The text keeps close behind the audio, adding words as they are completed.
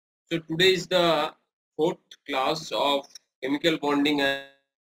So today is the fourth class of chemical bonding and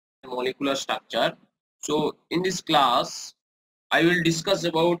molecular structure. So in this class, I will discuss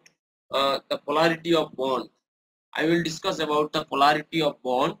about the polarity of bond. I will discuss about the polarity of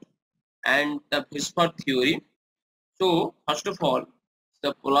bond and the whisper theory. So first of all,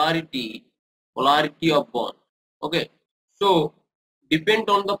 the polarity of bond. Okay. So depend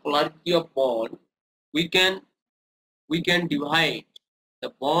on the polarity of bond, we can divide the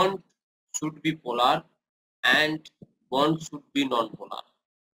bond should be polar and bond should be non-polar.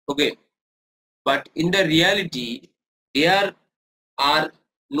 Okay, but in the reality there are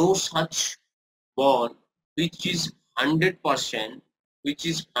no such bond which is 100%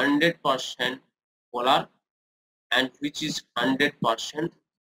 polar and which is 100%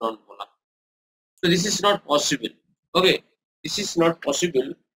 non-polar. So this is not possible. Okay, this is not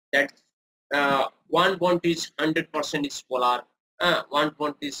possible that one bond is 100% is polar, one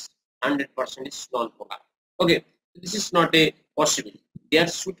bond is 100% is non-polar. Okay, this is not a possible. There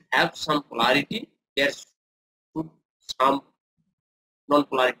should have some polarity. There should some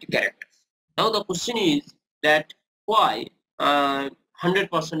non-polarity characters. Now the question is that why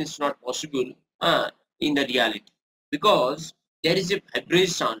 100% is not possible in the reality? Because there is a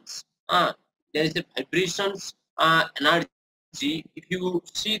vibrations. There is a vibrations energy. If you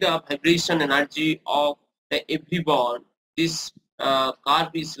see the vibration energy of the every bond, this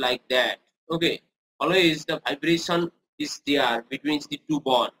curve is like that. Okay, always the vibration is there between the two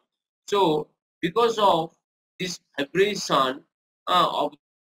bonds. So because of this vibration of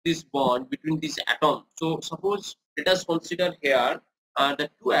this bond between this atom, so suppose let us consider here the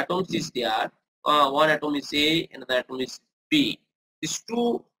two atoms is there. One atom is A, another atom is B. These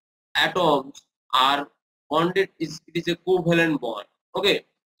two atoms are bonded. It is a covalent bond. Okay,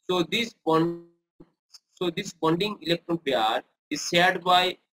 so this bonding electron pair is shared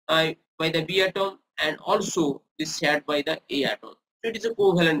by the B atom and also is shared by the A atom. So it is a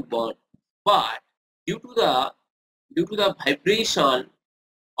covalent bond. But due to the vibration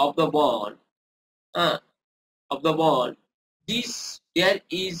of the bond, uh, this there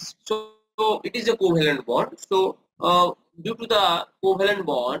is, so it is a covalent bond. So due to the covalent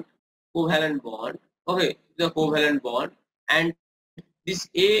bond, okay, the covalent bond, and this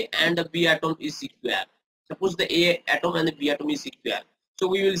A and the B atom is equal. Suppose the A atom and the B atom is equal, so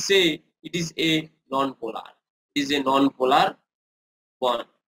we will say it is a non-polar. It is a non-polar bond.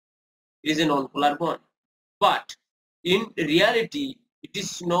 It is a non-polar bond. But in reality, it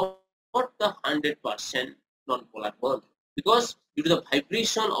is not the 100% non-polar bond, because due to the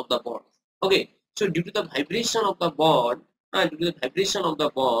vibration of the bond. Okay, so due to the vibration of the bond,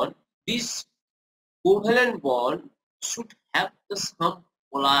 this covalent bond should have the some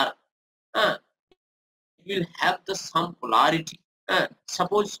polar. Uh, it will have the some polarity.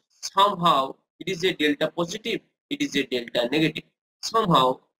 Suppose somehow it is a delta positive, it is a delta negative.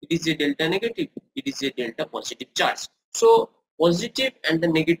 Somehow it is a delta negative, it is a delta positive charge. So positive and the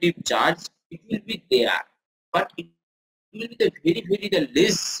negative charge, it will be there, but it will be the very the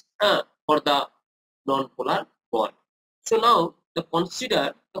less for the non-polar bond. So now the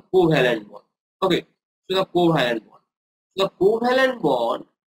consider the covalent bond. Okay, so the covalent bond. So the covalent bond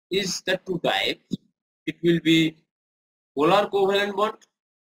is the two types. It will be polar covalent bond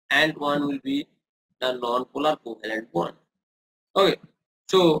and one will be the non-polar covalent bond. Okay,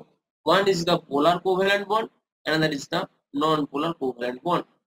 so one is the polar covalent bond, another is the non-polar covalent bond.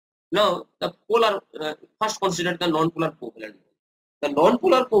 Now the polar, first consider the non-polar covalent bond. The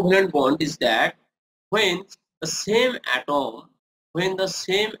non-polar covalent bond is that when the same atoms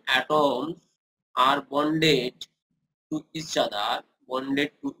are bonded to each other,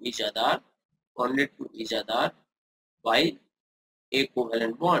 by a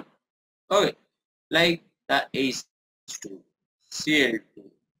covalent bond. Okay, like the H2, Cl2,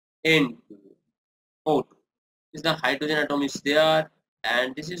 N2, O2. This the hydrogen atom is there,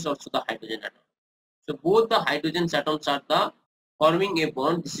 and this is also the hydrogen atom. So both the hydrogen atoms are the forming a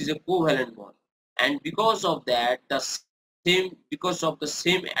bond. This is a covalent bond, and because of that, because of the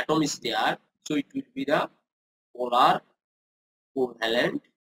same atom is there, so it will be the polar covalent.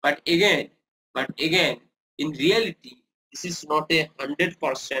 But again, in reality, this is not a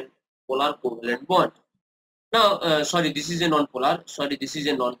 100% polar covalent bond. Now, sorry, this is a non-polar. Sorry, this is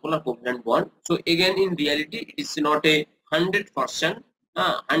a non-polar covalent bond. So again, in reality, it is not a 100%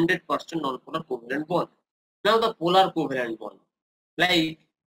 non-polar covalent bond. Now the polar covalent bond, like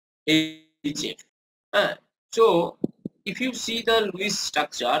HF. So if you see the Lewis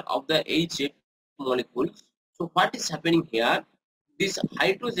structure of the HF molecules, so what is happening here? These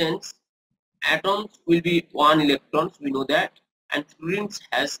hydrogens atoms will be one electrons. We know that, and fluorine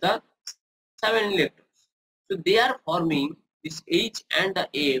has the 7 electrons. So they are forming this H and the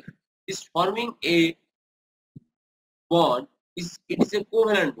F is forming a bond. It is a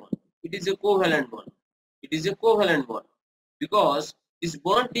covalent bond. It is a covalent bond. It is a covalent bond because this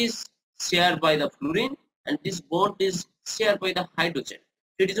bond is shared by the fluorine and this bond is shared by the hydrogen.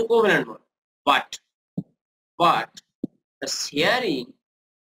 It is a covalent bond. But the sharing,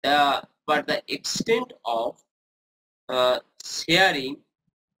 but the extent of sharing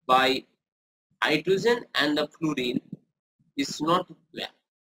by hydrogen and the fluorine is not equal.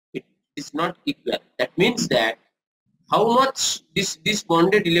 It is not equal. That means that how much this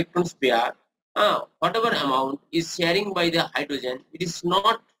bonded electrons pair, whatever amount is sharing by the hydrogen, it is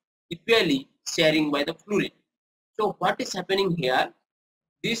not equally sharing by the fluorine. So what is happening here?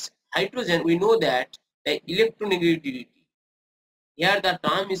 This hydrogen, we know that the electronegativity. Here the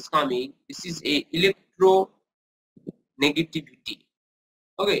term is coming. This is a electronegativity.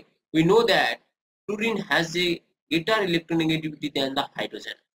 Okay, we know that fluorine has a greater electronegativity than the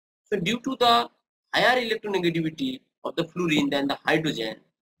hydrogen. So due to the higher electronegativity of the fluorine than the hydrogen,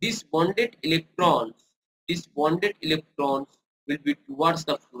 these bonded electrons will be towards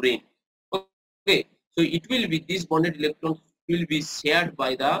the fluorine. Okay, so it will be these bonded electrons will be shared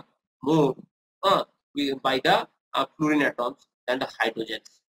by the more by the fluorine atoms than the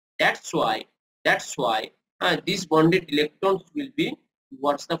hydrogens. That's why these bonded electrons will be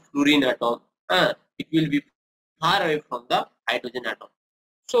towards the fluorine atom. It will be far away from the hydrogen atom.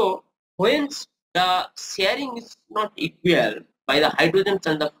 So when the sharing is not equal by the hydrogens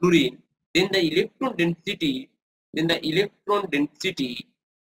and the fluorine, then the electron density, then the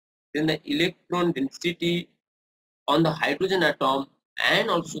electron density on the hydrogen atom and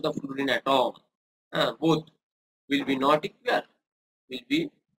also the fluorine atom, both will be not equal. Will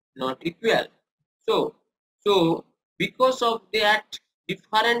be not equal. So, so because of that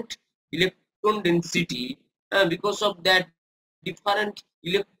different electron density, because of that different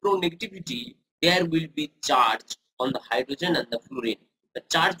electronegativity, there will be charge on the hydrogen and the fluorine. The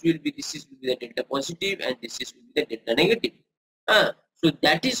charge will be will be the delta positive and will be the delta negative. So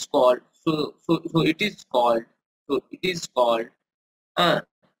that is called it is called uh,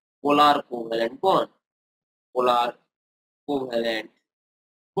 polar covalent bond. Polar covalent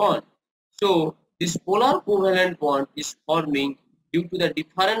bond. So this polar covalent bond is forming due to the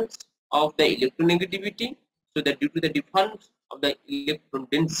difference of the electronegativity. So that due to the difference of the electron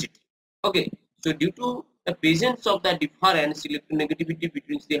density. Okay. So due to the presence of the difference electronegativity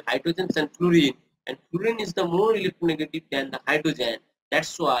between the hydrogens and fluorine is the more electronegative than the hydrogen.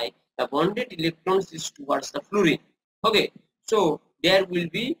 That's why the bonded electrons is towards the fluorine. Okay. So there will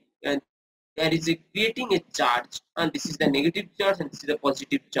be there is a creating a charge, and this is the negative charge and this is the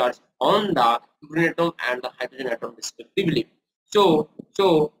positive charge on the fluorine atom and the hydrogen atom respectively. So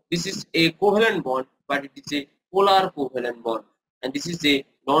this is a covalent bond, but it is a polar covalent bond, and this is a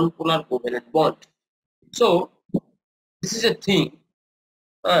non-polar covalent bond. So this is a thing.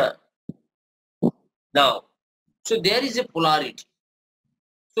 uh, Now, so there is a polarity.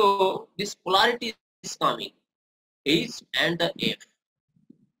 So this polarity is coming H and the F.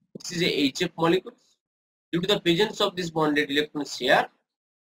 This is a HF molecules. Due to the presence of this bonded electrons here,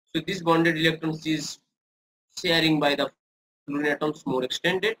 so this bonded electrons is sharing by the fluorine atoms more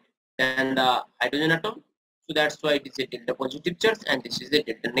extended than the hydrogen atom. So that's why it is a delta positive charge and this is a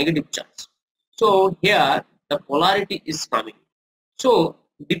delta negative charge. So here the polarity is coming. So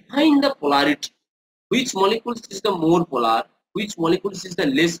define the polarity. Which molecules is the more polar? Which molecules is the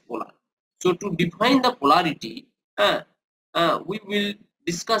less polar? So to define the polarity, we will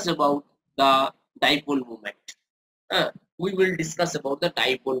discuss about the dipole moment. We will discuss about the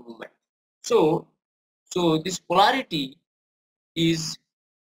dipole moment. So, so this polarity is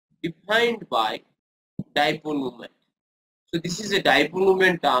defined by dipole moment. So this is a dipole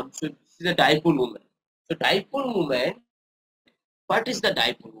moment term. So this is a dipole moment. So dipole moment. What is the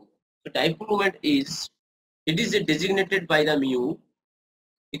dipole moment? So dipole moment is designated by the mu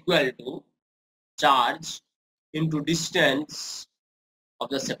equal to charge into distance of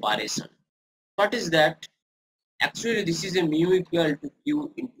the separation. What is that? Actually, this is a mu equal to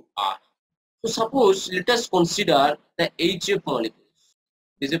q into r. So suppose let us consider the HF molecules.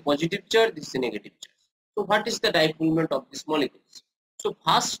 This is a positive charge, this is a negative charge. So what is the dipole moment of these molecules? So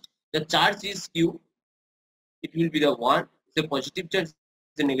first the charge is q, it will be the 1, the positive charge,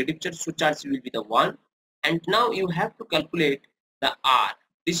 the negative charge, so charge will be the 1. And now you have to calculate the r,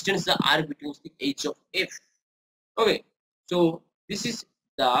 distance the r between the H of F. Okay, so this is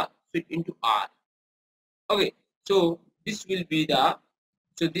the fit into r. Okay, so this will be the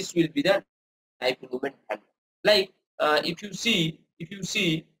dipole moment. Like so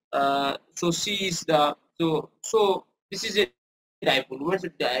C is the so this is a dipole moment. So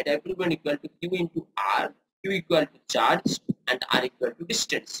dipole moment equal to Q into R, Q equal to charge, and R equal to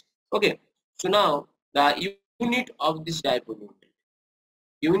distance. Okay. So now the unit of this dipole moment,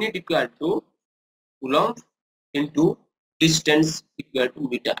 unit equal to coulomb into distance equal to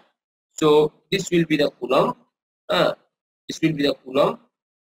meter. So this will be the coulomb, this will be the coulomb,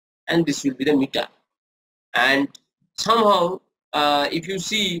 and this will be the meter. And somehow, if you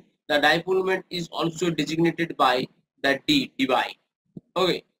see, the dipole moment is also designated by the dy.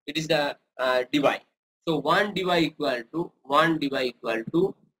 Okay, it is the dy. So 1 dy equal to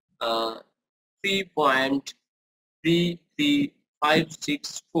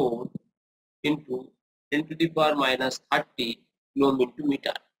 3.33564 into 10 to the power minus 30 coulomb into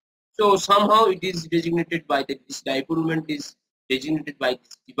meter. So somehow it is designated by this dipole moment is designated by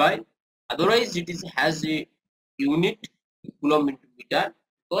this dy. Otherwise, it is has a unit coulomb into meter,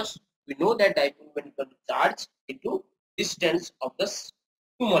 because we know that dipole moment equal to charge into distance of the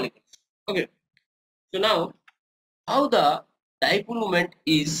two molecules. Okay. So now, how the dipole moment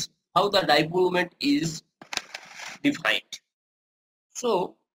is defined.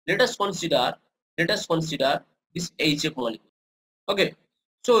 So let us consider this HF molecule. Okay.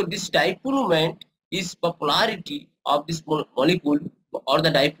 So this dipole moment is polarity of this molecule, or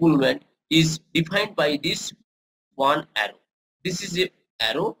the dipole moment is defined by this one arrow. This is a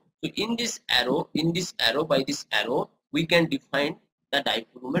arrow. So in this arrow, by this arrow, we can define the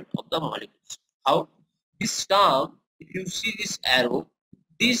dipole moment of the molecules. How? This term, if you see this arrow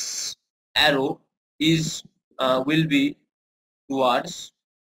is will be towards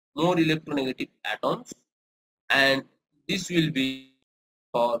more electronegative atoms, and this will be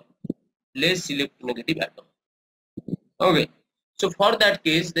for less electronegative atom. Okay, so for that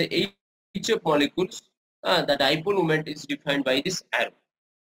case, the HF molecules, the dipole moment is defined by this arrow.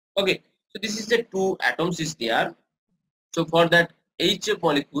 Okay, so this is the two atoms is there. So for that HF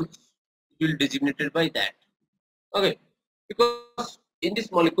molecules, it will designated by that. Okay, because in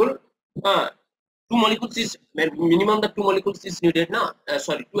this molecule, two molecules is minimum, the two molecules is needed now.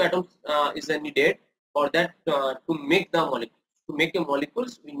 Sorry, two atoms is needed for that to make the molecule. To make a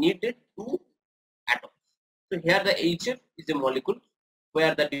molecules, we needed two atoms. So here the HF is a molecule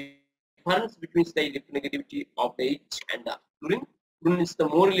where the difference between the electronegativity of the H and the fluorine. Fluorine is the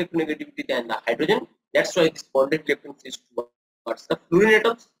more electronegativity than the hydrogen. That's why this bonded electrons is towards the fluorine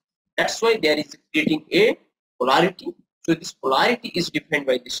atoms. That's why there is creating a polarity. So this polarity is defined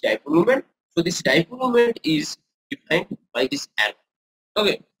by this dipole moment. So this dipole moment is defined by this arrow.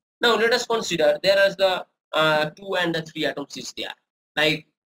 Okay. Now let us consider there is the 2 and the 3 atoms is there, like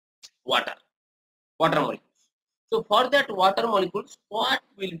water molecules. So for that water molecules, what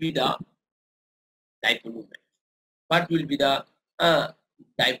will be the dipole moment? What will be the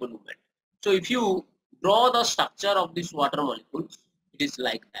dipole moment? So if you draw the structure of this water molecules, it is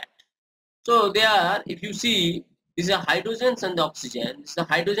like that. So there, if you see, these are hydrogens and the oxygen. This is the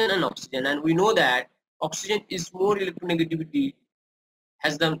hydrogen and oxygen, and we know that oxygen is more electronegativity,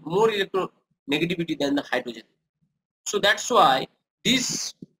 has the more electronegativity than the hydrogen. So that's why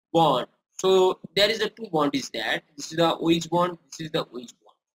this bond. So there is a two bond is that. This is the OH bond. This is the OH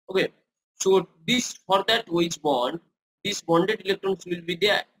bond. Okay. So this, for that OH bond, these bonded electrons will be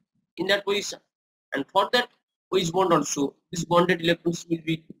there in that position, and for that OH bond also, this bonded electrons will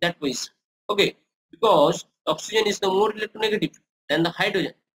be that position. Okay, because oxygen is the more electronegative than the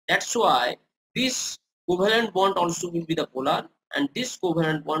hydrogen. That's why this covalent bond also will be the polar, and this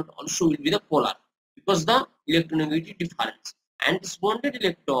covalent bond also will be the polar, because the electronegativity difference, and this bonded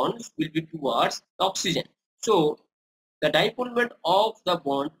electrons will be towards the oxygen. So the dipole moment of the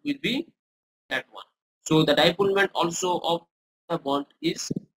bond will be that one. So the dipole moment also of the bond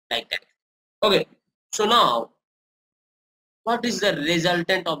is like that. Okay, so now what is the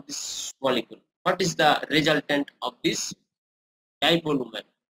resultant of this molecule? What is the resultant of this dipole moment?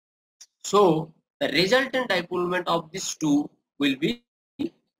 So the resultant dipole moment of these two will be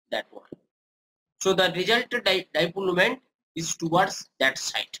that one. So the resultant dipole moment is towards that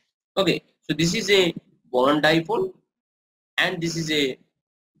side. Okay, so this is a bond dipole, and this is a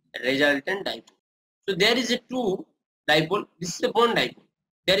resultant dipole. So there is a two dipole. This is a bond dipole.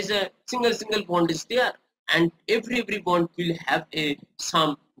 There is a single bond is there, and every bond will have a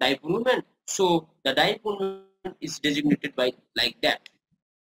some dipole moment. So the dipole moment is designated by like that.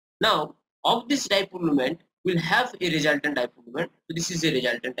 Now of this dipole moment will have a resultant dipole moment. So this is a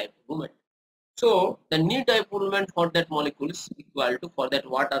resultant dipole moment. So the need dipole moment for that molecules equal to, for that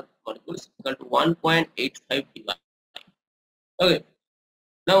water molecules equal to 1.85 dy. Okay.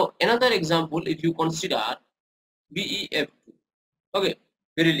 Now another example, if you consider BeF2. Okay,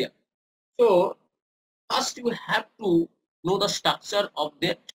 beryllium. So first you have to know the structure of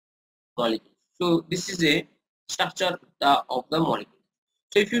that molecule. So this is a structure of the molecule.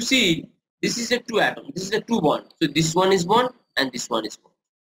 So if you see, this is a two atom, this is a two bond. So this one is bond and this one is bond.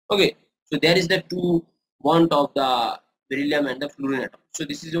 Okay, so there is the two bond of the beryllium and the fluorine atom. So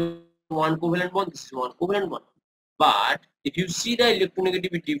this is a one covalent bond, this is one covalent bond. But if you see the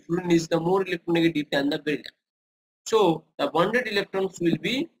electronegativity, fluorine is the more electronegative than the beryllium. So the bonded electrons will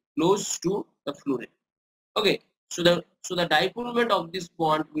be close to the fluorine. Okay, so the dipole moment of this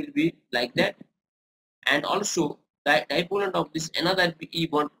bond will be like that, and also the dipole moment of this another E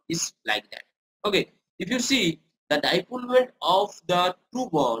bond is like that. Okay, if you see the dipole moment of the two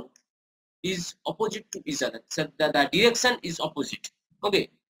bond is opposite to each other, so the direction is opposite. Okay,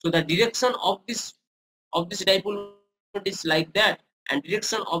 so the direction of this dipole moment is like that, and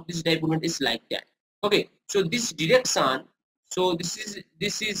direction of this dipole moment is like that. Okay, so this direction, so these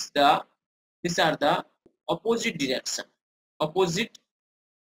are the opposite direction, opposite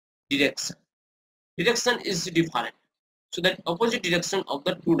direction. Direction is different, so that opposite direction of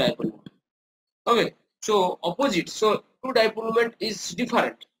the two dipole moment. Okay, so opposite, so two dipole moment is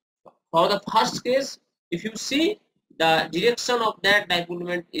different. For the first case, if you see the direction of that dipole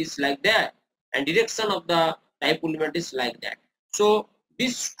moment is like that, and direction of the dipole moment is like that. So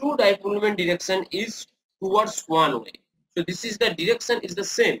this two dipole moment direction is towards one way. So this is the direction is the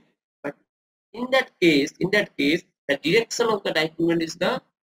same, but in that case, the direction of the dipole moment is the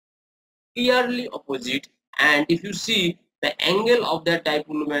clearly opposite, and if you see the angle of that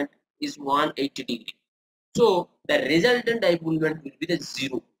dipole moment is 180 degree. So the resultant dipole moment will be the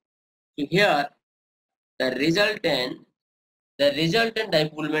zero. So here the resultant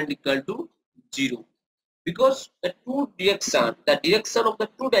dipole moment equal to 0, because the direction of the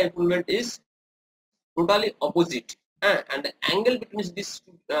two dipole moment is totally opposite, and the angle between these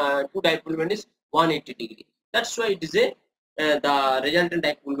two dipole moment is 180 degree. That's why it is a the resultant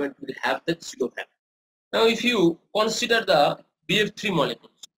dipole moment will have the 0 factor. Now if you consider the BF3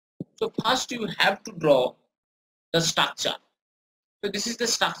 molecules, so first you have to draw the structure. So this is the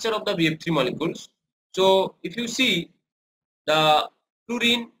structure of the BF3 molecules. So if you see the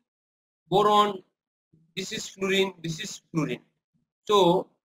fluorine, boron, this is fluorine, this is fluorine. So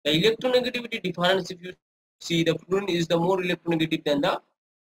the electronegativity difference, if you see, the fluorine is the more electronegative than the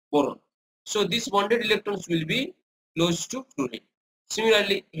boron. So these bonded electrons will be close to fluorine.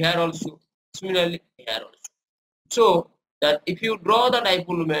 Similarly here also, similarly here also. So that if you draw the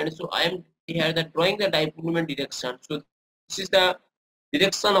dipole moment, so I am here that drawing the dipole moment direction. So this is the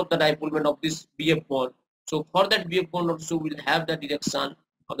direction of the dipole moment of this BF bond. So for that BF bond also will have the direction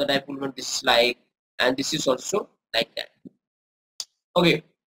of the dipole moment is like, and this is also like that. Okay,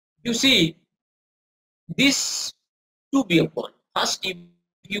 you see this two BF bond. First, if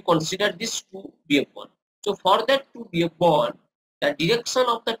you consider this two BF bond, so for that two BF bond, the direction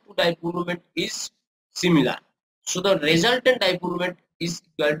of the two dipole moment is similar. So the resultant dipole moment is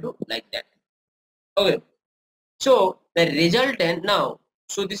equal to like that. Okay, so the resultant now,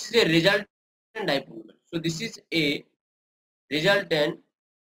 so this is a resultant dipole moment. So this is a resultant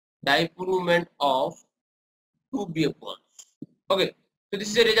dipole moment of two BF bonds. Okay, so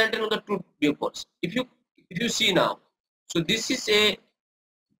this is a resultant of the two BF bonds. If you see now, so this is a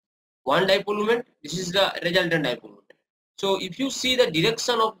one dipole moment, this is the resultant dipole moment. So if you see the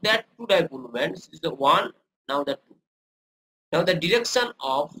direction of that two dipole moments is the one, now the two. Now the direction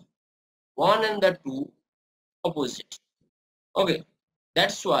of one and the two opposite. Okay,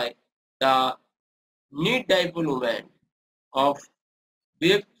 that's why the neat dipole moment of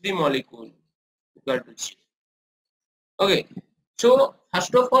BF3 molecule equal to 0. Okay, so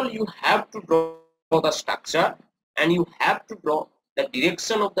first of all you have to draw the structure, and you have to draw the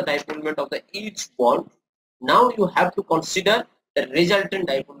direction of the dipole moment of the each bond. Now you have to consider the resultant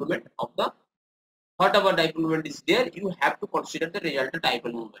dipole moment of the whatever dipole moment is there. You have to consider the resultant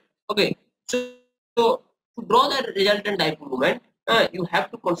dipole moment. Okay, so to draw the resultant dipole moment, you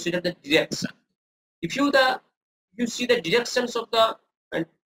have to consider the direction. If you see the directions of the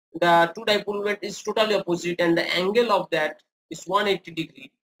two dipole moment is totally opposite, and the angle of that is 180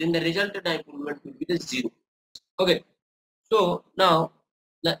 degree, then the resultant dipole moment will be the 0. Okay, so now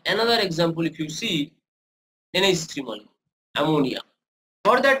the another example, if you see NH3 molecule, ammonia.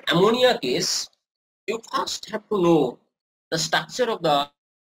 For that ammonia case, you first have to know the structure of the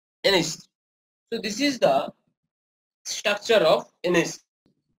NH3. So this is the structure of NH3.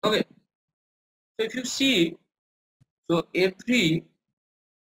 Okay, so if you see, so every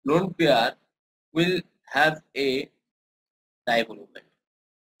lone pair will have a dipole moment.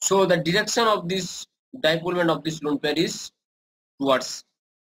 So the direction of this dipole moment of this lone pair is towards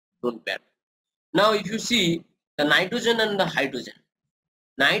lone pair. Now if you see the nitrogen and the hydrogen,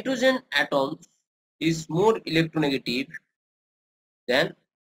 nitrogen atoms is more electronegative than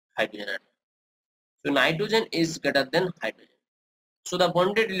hydrogen atom. So nitrogen is greater than hydrogen. So the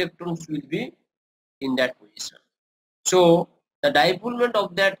bonded electrons will be in that position. So the dipole moment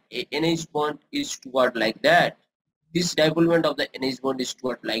of that NH bond is toward like that. This dipole moment of the NH bond is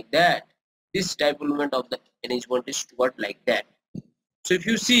toward like that. This dipole moment of the NH bond is toward like that. So if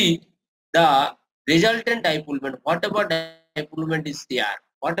you see the resultant dipole moment, whatever dipole moment is there,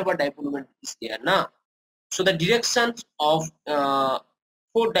 whatever dipole moment is there now. So the directions of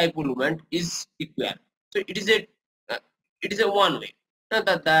four dipole moment is equal. So uh, it is a one way.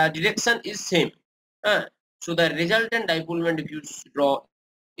 The direction is same. So the resultant dipole moment, if you draw,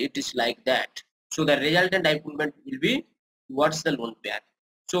 it is like that. So the resultant dipole moment will be towards the lone pair.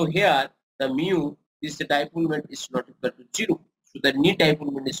 So here the mu is the dipole moment is not equal to 0. So the net dipole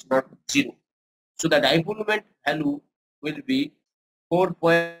moment is not 0. So the dipole moment value will be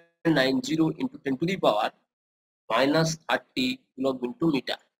 4.90 into 10 to the power minus 30 coulomb into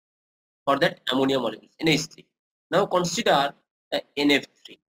meter for that ammonia molecule NH3. Now consider the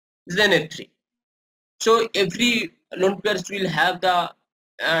NF3. This is the NF3. So every lone pairs will have the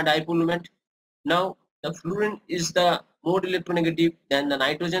dipole moment. Now the fluorine is the more electronegative than the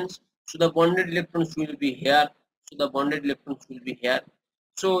nitrogens. So the bonded electrons will be here. So the bonded electrons will be here.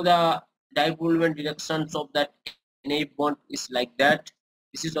 So the dipole moment directions of that NA bond is like that.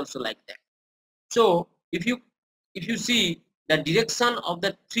 This is also like that. So if you see the direction of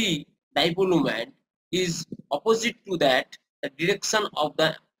the three dipole moment is opposite to that the direction of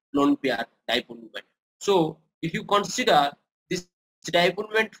the lone pair dipole moment. So if you consider this dipole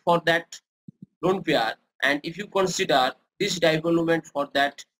moment for that lone pair and if you consider this dipole moment for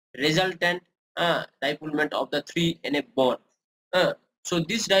that resultant dipole moment of the three NF bond. So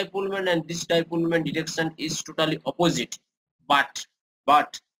this dipole moment and this dipole moment direction is totally opposite, but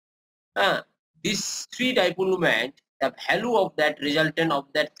uh, this three dipole moment, the value of that resultant of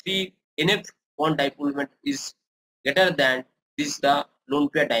that three NF bond dipole moment is greater than this the lone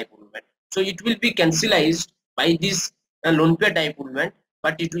pair dipole moment. So it will be cancelled by this lone pair dipole moment,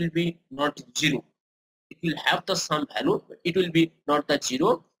 but it will be not zero. It will have the sum value, but it will be not the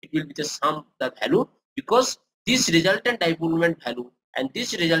zero. It will be the sum the value because this resultant dipole moment value and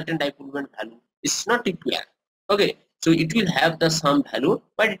this resultant dipole moment value is not equal. Okay, so it will have the sum value,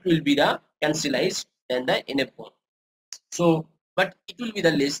 but it will be the cancelled than the NF bond. So, but it will be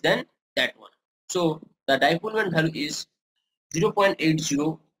the less than that one. So the dipole moment value is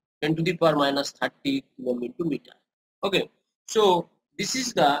 0.80 10 to the power minus 30 coulomb into meter. Okay, so this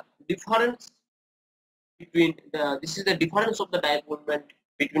is the difference between the this is the difference of the dipole moment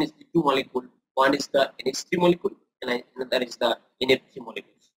between the two molecules. One is the NH3 molecule and another is the NF3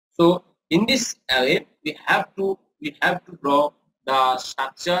 molecules. So in this way we have to draw the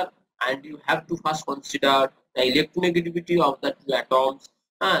structure and you have to first consider the electronegativity of the two atoms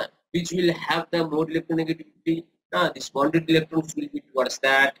which will have the more electronegativity. This bonded electrons will be towards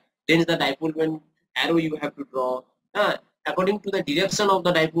that. Then the dipole moment arrow you have to draw. According to the direction of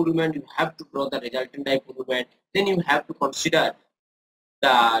the dipole moment, you have to draw the resultant dipole moment. Then you have to consider the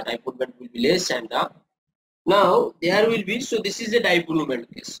dipole moment will be less and now there will be, so this is a dipole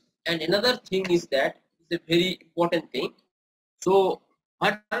moment case. And another thing is that it's a very important thing. So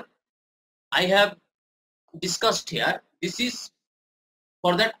what I have discussed here, this is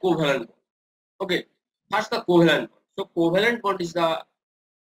for that covalent bond. Okay, first the covalent bond. So covalent bond is the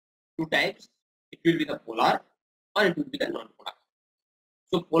two types. It will be the polar or it will be the non-polar.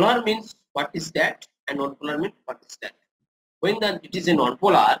 So polar means what is that and non-polar means what is that. When it is a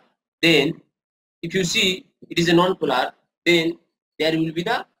non-polar, then if you see it is a non-polar, then there will be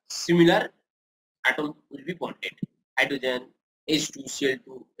the similar atom will be bonded. Hydrogen, H2,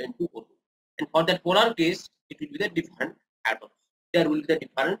 Cl2, N2, O2. And for that polar case, it will be the different atoms. There will be the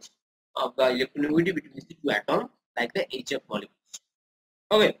difference of the electronegativity between the two atoms like the HF molecules.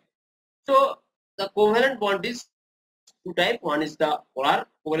 Okay. So the covalent bond is two type. One is the polar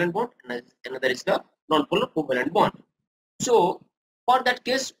covalent bond and another is the non-polar covalent bond. So for that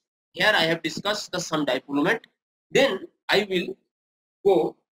case, here I have discussed the some dipole moment. Then I will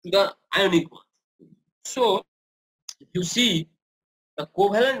go to the ionic bond. So if you see the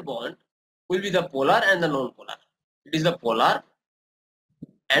covalent bond will be the polar and the non-polar. It is the polar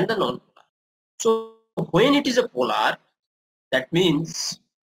and the non-polar. So when it is a polar, that means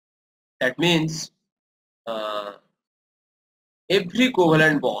uh, every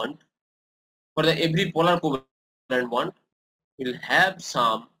covalent bond for the every polar covalent bond will have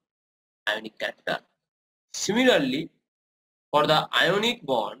some ionic character Similarly, for the ionic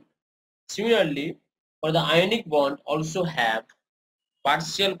bond, also have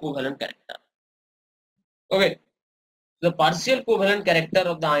partial covalent character. Okay, the partial covalent character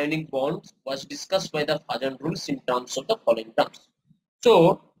of the ionic bonds was discussed by the Fajan rules in terms of the following terms.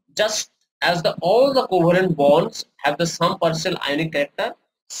 So, just as all the covalent bonds have the some partial ionic character,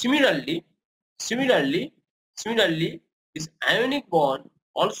 similarly, similarly, similarly, this ionic bond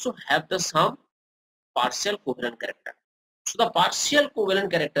also have the some partial covalent character. So, the partial covalent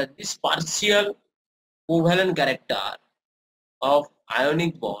character, this partial covalent character of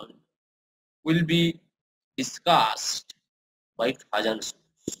ionic bond will be discussed by Fajan's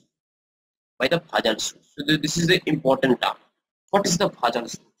rules. By the Fajan's rules. So this is the important term. What is the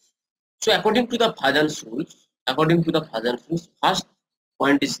Fajan's rules? So according to the Fajan's rules, first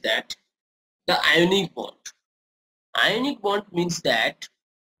point is that the ionic bond. Ionic bond means that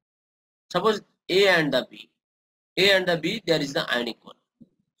suppose A and the B, there is the ionic bond.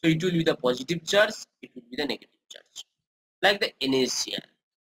 So it will be the positive charge, it will be the negative charge. Like the NaCl,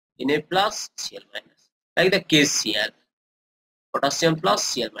 Na plus, Cl minus. Like the KCl, potassium plus,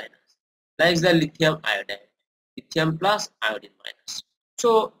 Cl minus. Like the lithium iodide, lithium plus, iodine minus.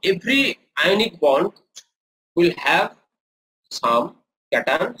 So every ionic bond will have some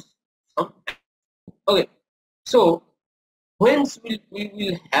cations, some. Okay. So hence we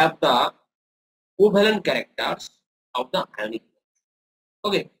will have the covalent characters of the ionic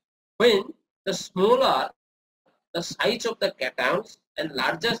bond. Okay. When the smaller the size of the cations and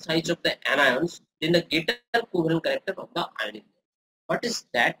larger size of the anions, then the greater covalent character of the ionic bond. What is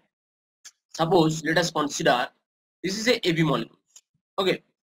that? Suppose let us consider this is a AB molecule. Okay.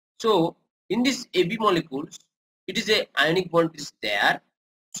 So in this AB molecules, it is a ionic bond is there.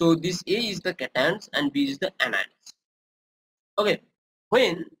 So this A is the cations and B is the anions. Okay.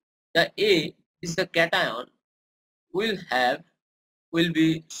 When the A is the cation will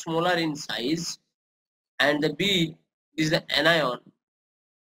be smaller in size and the B is the anion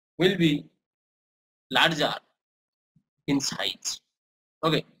will be larger in size.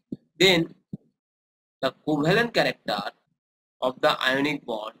 Okay. Then the covalent character of the ionic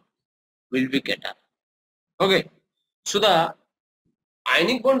bond will be greater. Okay. So the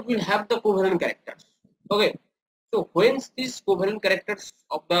ionic bond will have the covalent characters. Okay. So when these covalent characters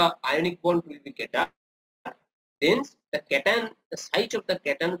of the ionic bond will be greater, then the cation, the size of the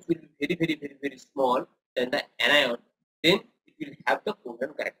cations will be very small than the anion. Then it will have the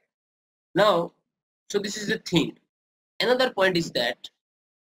covalent character. Now, so this is the thing. Another point is that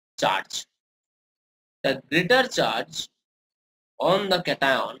charge. The greater charge on the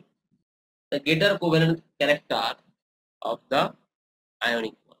cation, the greater covalent character of the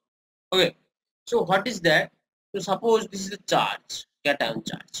ionic bond. Okay. So what is that? So suppose this is the charge, cation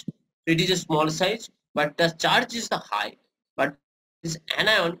charge. So it is a small size, but the charge is the high. But this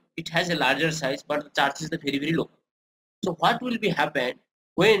anion, it has a larger size, but the charge is the very low. So what will be happen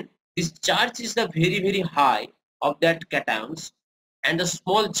when this charge is the very high of that cations and the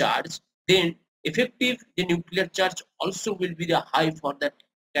small charge, then effective the nuclear charge also will be the high for that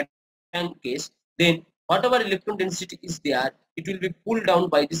cation case. Then whatever electron density is there, it will be pulled down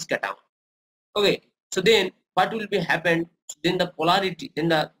by this cation. Okay, so then what will be happen? Then the polarity, then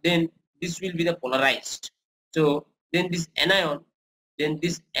this will be the polarized. So then this anion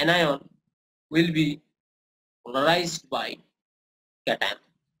will be polarized by cation.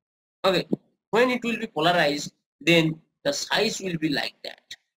 Okay, when it will be polarized, then the size will be like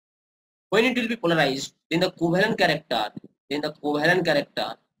that. When it will be polarized, then the covalent character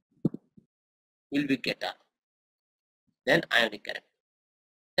will be greater than ionic character.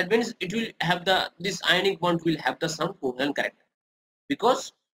 That means it will have this ionic bond will have the some covalent character,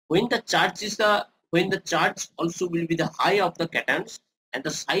 because when the charge also will be the high of the cations and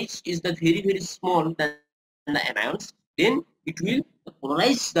the size is the very small than the anions, then it will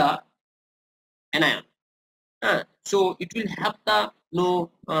polarize the anion. So it will have the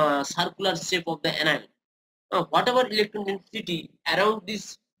circular shape of the anion. Whatever electron density around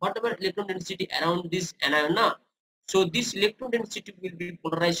this anion, so this electron density will be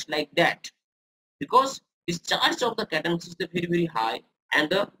polarized like that, because this charge of the cations is the very high and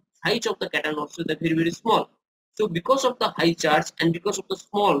the size of the cation also the very small. So because of the high charge and because of the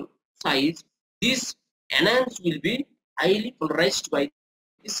small size, these anions will be highly polarized by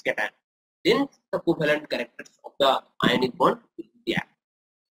this cation. Then the covalent characters of the ionic bond will be there.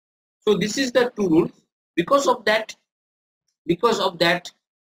 So this is the two rules. Because of that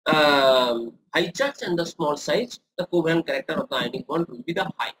high charge and the small size, the covalent character of the ionic bond will be the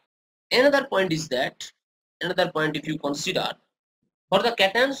high. Another point if you consider, for the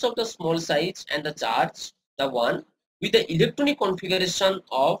cations of the small size and the charge, the one with the electronic configuration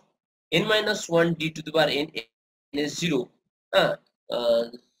of n minus 1 d to the power n is 0. Uh, uh,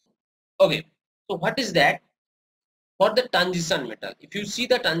 okay, so what is that? For the transition metal, if you see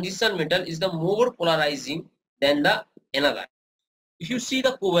the transition metal is the more polarizing than the another. If you see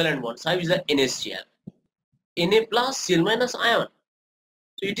the covalent bonds, how is the NaCl? Na plus Cl minus ion.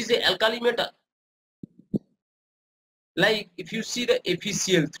 So it is a alkali metal. Like if you see the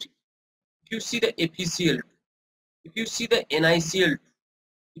FeCl3, if you see the FeCl2, if you see the NiCl2,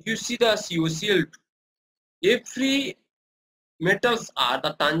 if you see the COCl2, every metals are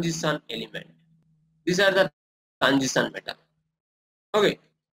the transition element. These are the transition metal. Okay.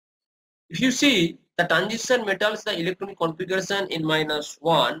 If you see the transition metals, the electronic configuration in minus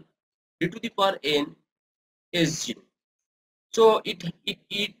 1 d to the power n is 0. So it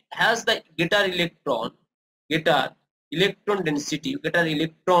has the greater electron density, greater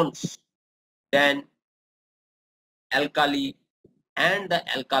electrons than alkali and the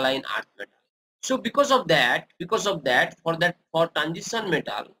alkaline earth metal. So for transition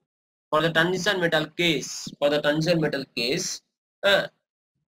metal, for the transition metal case,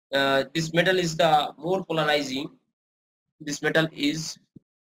 this metal is the more polarizing. This metal is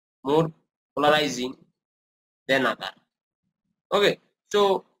more polarizing than other. Okay,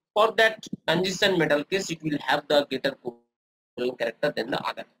 so for that transition metal case, it will have the greater covalent character than the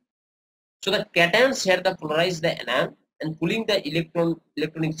other. So the cations here the polarize the anion and pulling the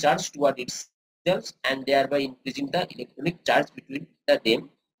electronic charge toward itself and thereby increasing the electronic charge between them.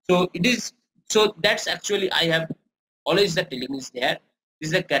 So it is, so that's actually I have always the telling is there.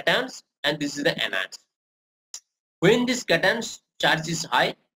 This is the cations and this is the anions. When this cation's charge is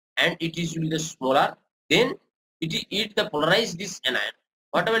high and it is usually smaller, then it the polarize this anion.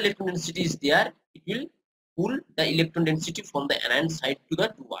 Whatever electron density is there, it will pull the electron density from the anion side to the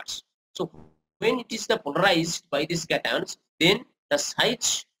towards. So when it is the polarized by these cations, then the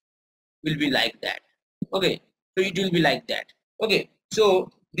size will be like that. Okay, so it will be like that. Okay,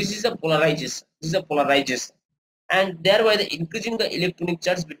 so this is the polarization. This is the polarization, and thereby the increasing the electronic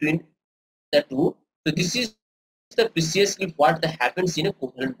charge between the two. So this is the precisely what that happens in a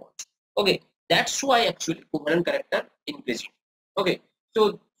covalent bond. Okay, that's why actually covalent character increasing. Okay,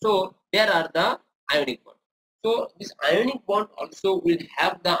 so there are the ionic bond. So this ionic bond also will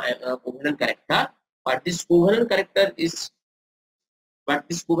have the covalent character, but this covalent character is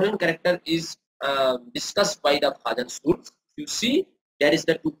discussed by the Fajan schools. You see, there is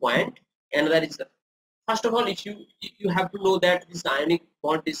the 2 point, and there is the first of all, if you have to know that this ionic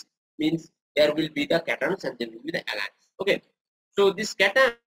bond is means there will be the cations and there will be the anions. Okay, so this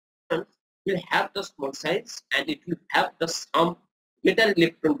cation will have the small size and it will have the some greater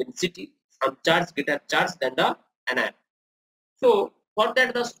electron density, some charge greater charge than the anion. So for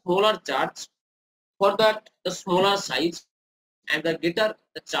that the smaller charge, for that the smaller size and the greater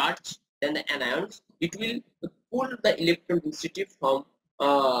the charge than the anions, it will pull the electron density from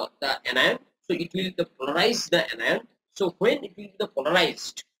the anion. So it will polarize the anion. So when it will be the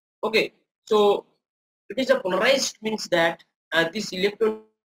polarized, okay, so it is a polarized means that this electron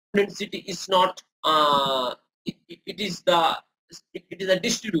density is not it is the it is a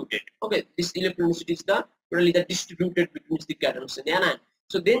distributed. Okay, this electron density is the really the distributed between the cations and the anion.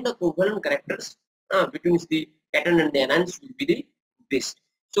 So then the covalent characters between the cation and the anions will be the best.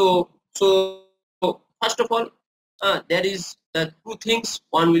 So first of all, there is the two things.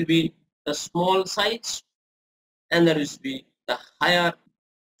 One will be the small size, and there will be the higher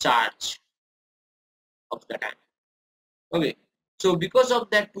charge of the cation. Okay, so because of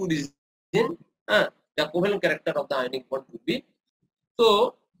that two reason, the covalent character of the ionic bond will be.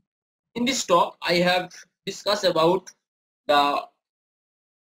 So in this talk, I have discussed about the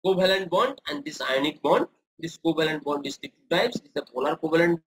covalent bond and this ionic bond. This covalent bond is the two types. This is the polar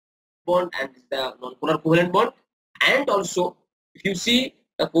covalent bond and this is the non-polar covalent bond. And also, if you see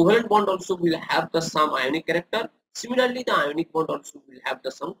the covalent bond also will have the some ionic character. Similarly, the ionic bond also will have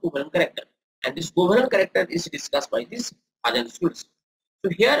the some covalent character. And this covalent character is discussed by this other schools.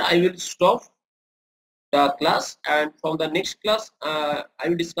 So here I will stop the class, and from the next class I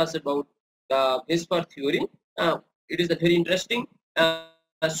will discuss about the Vesper theory. It is a very interesting.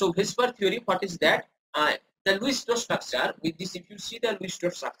 So Vesper theory, what is that? The Lewis-Strauss structure. With this, if you see the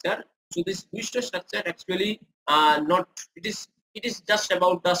Lewis-Strauss structure, so this Lewis-Strauss structure actually not it is just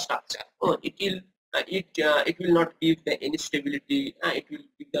about the structure. It will not give any stability. It will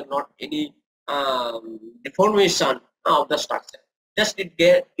give the not any deformation of the structure. Just it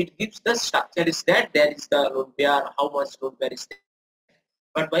gives the structure is that there is the lone pair, how much lone pair is there.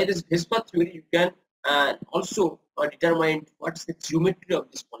 But by this Vesper theory, you can also determine what's the geometry of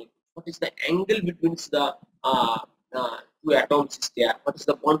this molecule. What is the angle between the two atoms is there, what is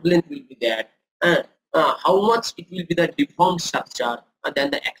the bond length will be there, how much it will be the deformed structure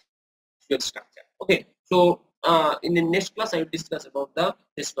than the actual structure. Okay, so in the next class I will discuss about the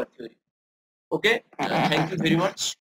CRISPR theory. Okay, thank you very much.